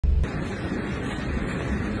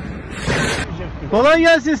Kolay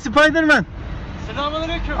gelsin Spiderman.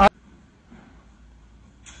 Selamünaleyküm.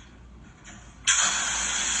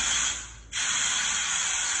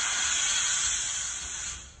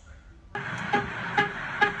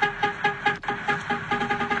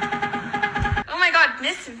 Oh my god,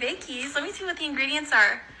 Miss Vicky's. Let me see what the ingredients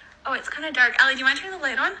are. Oh, it's kind of dark. Ellie, do you mind turning the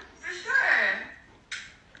light on? For sure.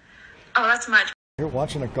 Oh, that's much. You're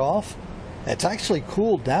watching a golf? It's actually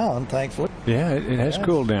cooled down, thankfully. Yeah, it has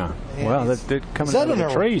cooled down. Yeah, well, that coming out of the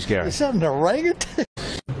trees, Gary. Is that an orangutan?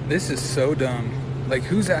 This is so dumb. Like,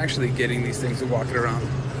 who's actually getting these things and walking around?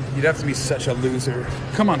 You'd have to be such a loser.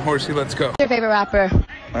 Come on, horsey, let's go. Your favorite rapper?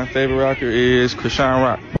 My favorite rapper is Krishan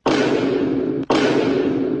Rock.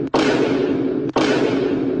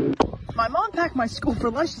 My mom packed my school for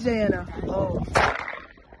lunch today, Anna. Oh.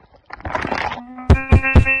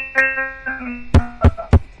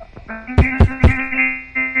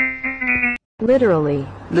 Literally.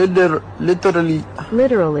 Literally. Literally.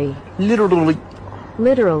 Literally.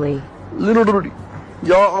 Literally. Literally.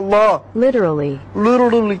 Ya Allah. Literally.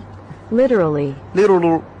 Literally. Literally.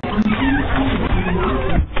 Literally.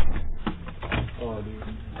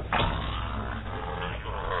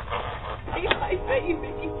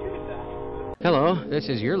 Hello, this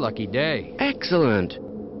is your lucky day. Excellent.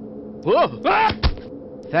 Whoa! Ah!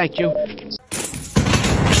 Thank you.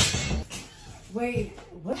 Wait,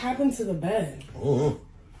 what happened to the bed?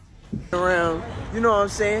 Around, you know what I'm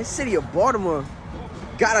saying? City of Baltimore.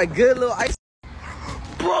 Got a good little ice.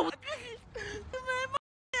 Bro,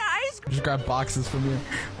 just grab boxes from here.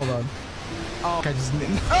 Hold on. Oh, I just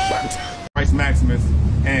didn't. Vice Maximus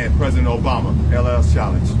and President Obama. LL's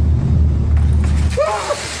challenge.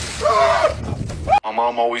 My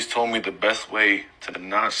mom always told me the best way to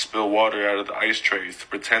not spill water out of the ice tray is to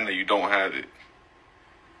pretend that you don't have it.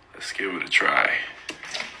 Let's give it a try.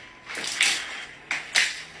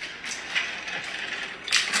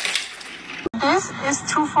 This is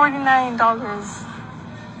 $249.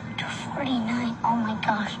 $249. Oh my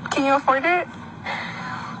gosh. Can you afford it?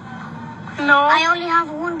 No. I only have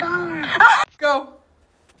 $1. Go.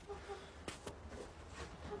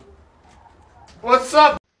 What's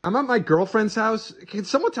up? I'm at my girlfriend's house. Can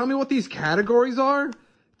someone tell me what these categories are?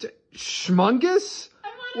 Schmungus?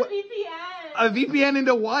 I'm on a VPN. A VPN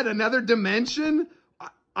into what? Another dimension?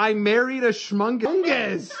 I married a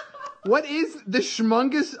schmungus. What is the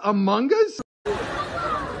schmungus among us? Oh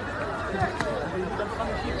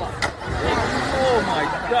my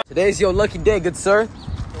god. Today's your lucky day, good sir.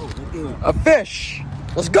 A fish.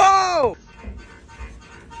 Let's go!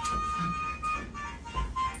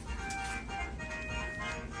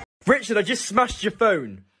 Richard, I just smashed your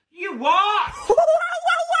phone. You what?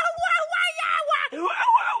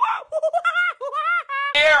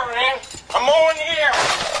 Here, man. I'm on here.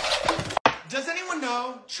 Does anyone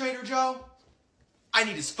know Trader Joe? I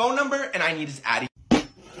need his phone number and I need his Addy.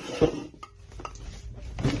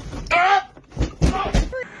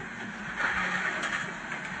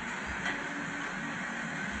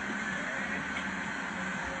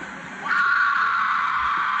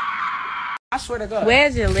 I swear to God.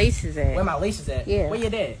 Where's your laces at? Where my laces at? Yeah. Where your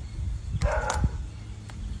dad?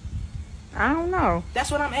 I don't know.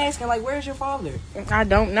 That's what I'm asking. Like, where's your father? I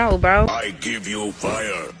don't know, bro. I give you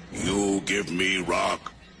fire. You give me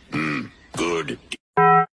rock. Good.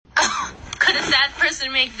 Could a sad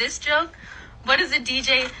person make this joke? What does a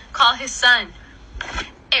DJ call his son?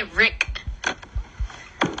 Hey, Rick.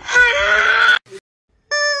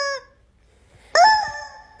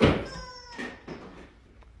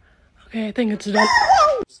 Okay, I think it's done.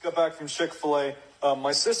 Just got back from Chick-fil-A.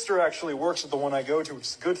 My sister actually works at the one I go to, which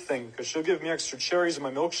is a good thing, because she'll give me extra cherries in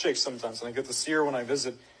my milkshake sometimes, and I get to see her when I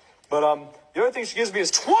visit. But the other thing she gives me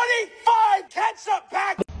is 25 ketchup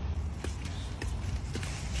packs!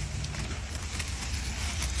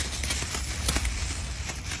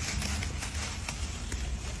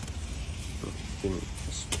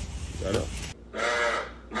 Right up.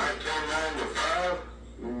 1995?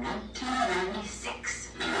 1996.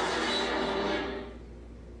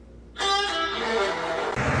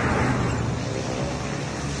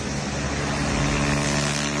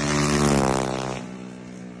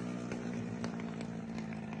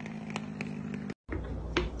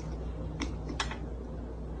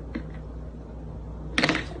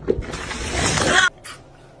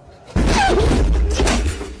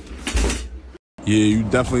 Yeah, you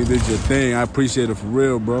definitely did your thing. I appreciate it for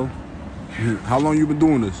real, bro. How long you been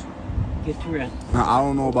doing this? Get through it. I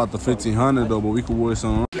don't know about the 1500 though, but we could wear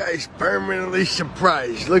something. Guy's permanently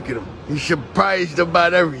surprised. Look at him. He's surprised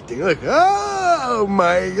about everything. Look. Oh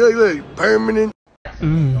my. Look. Permanent. Tell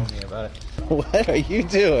me about it. What are you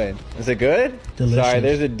doing? Is it good? Delicious. Sorry,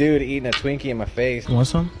 there's a dude eating a Twinkie in my face. You want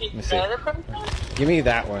some? Let me see. Give me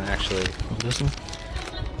that one, actually. This one?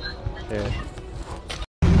 Here.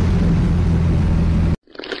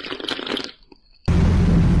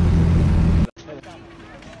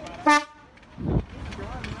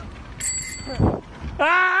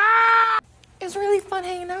 It was really fun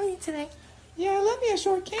hanging out with you today. Yeah, I love you, a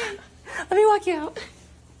short can. Let me walk you out.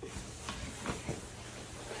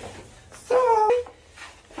 So,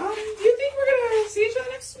 do you think we're gonna see each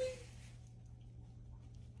other next week?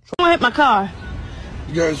 Someone hit my car.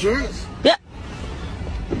 You got insurance? Yeah.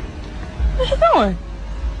 What you doing?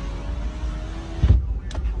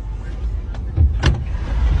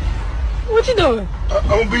 What you doing? I'm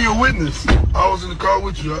gonna be your witness. I was in the car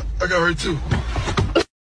with you. I got hurt too.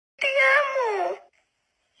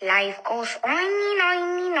 Life goes on.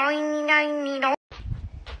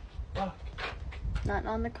 Not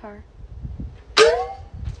on the car.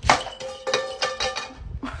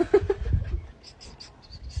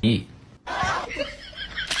 Eat.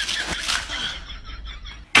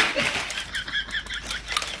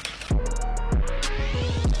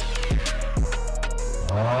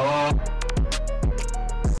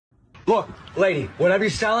 Look, lady, whatever you're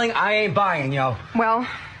selling, I ain't buying, yo. Well,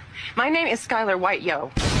 my name is Skylar White, yo.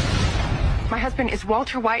 My husband is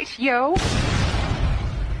Walter White, yo.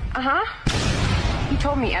 Uh-huh. He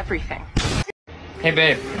told me everything. Hey,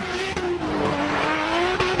 babe.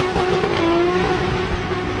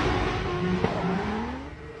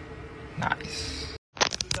 Nice.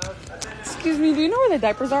 Excuse me, do you know where the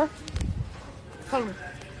diapers are? Hold on.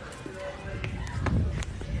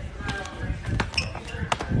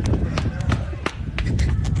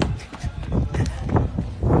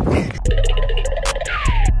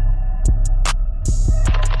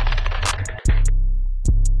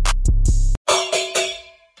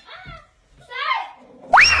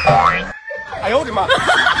 I owed him up.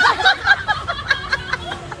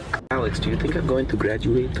 Alex, do you think I'm going to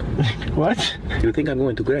graduate? What? Do you think I'm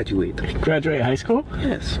going to graduate? Graduate high school?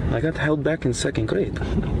 Yes. I got held back in 2nd grade.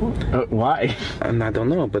 Why? And I don't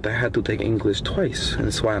know, but I had to take English twice. And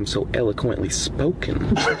that's why I'm so eloquently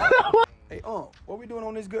spoken. Hey, what we doing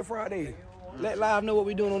on this Good Friday? Let Live know what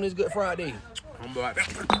we doing on this Good Friday.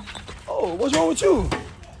 Oh, what's wrong with you?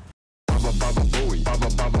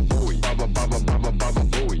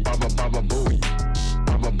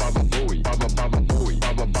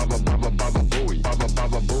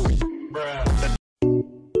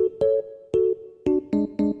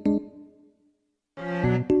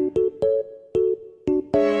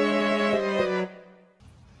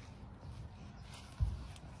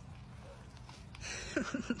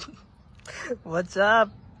 What's up?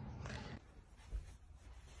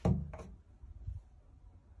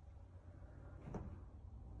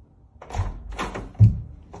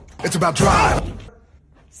 It's about drive.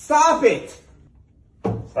 Stop it!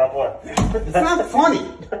 Stop what? It's not funny.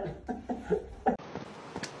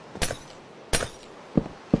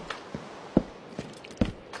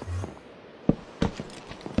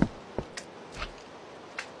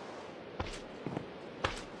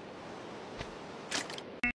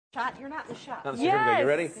 Shot? You're not in the shot. Now, yes. You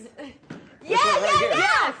ready?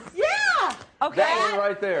 Yes! Yeah! Okay. That one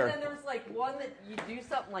right there. And then there was like one that you do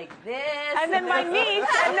something like this. And then my niece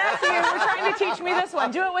and nephew were trying to teach me this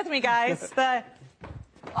one. Do it with me, guys.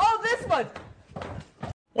 Oh, this one.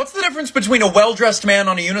 What's the difference between a well-dressed man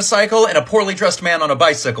on a unicycle and a poorly dressed man on a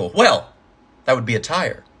bicycle? Well, that would be a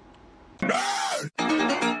tire.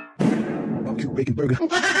 Cute bacon burger.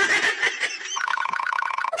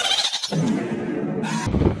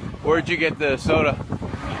 Where'd you get the soda?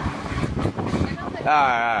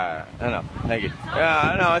 Alright. No, thank you.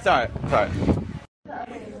 Yeah, no, it's alright. It's alright.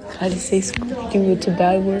 How to say something with a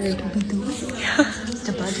bad word? It's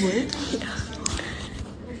a bad word? Yeah.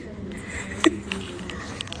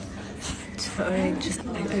 Alright, just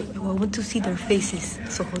I want to see their faces,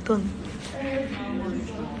 so hold on.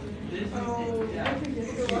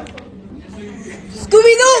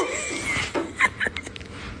 Scooby-Doo!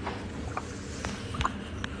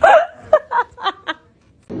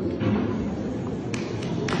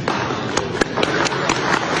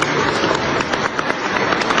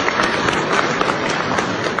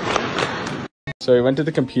 So we went to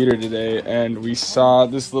the computer today and we saw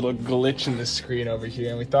this little glitch in the screen over here,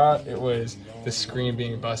 and we thought it was the screen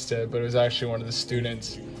being busted, but it was actually one of the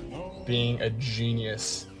students being a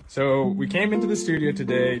genius. So we came into the studio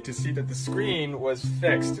today to see that the screen was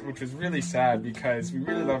fixed, which was really sad because we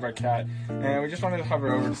really love our cat and we just wanted to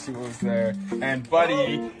hover over to see what was there. And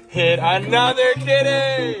Buddy hit another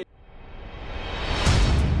kitty!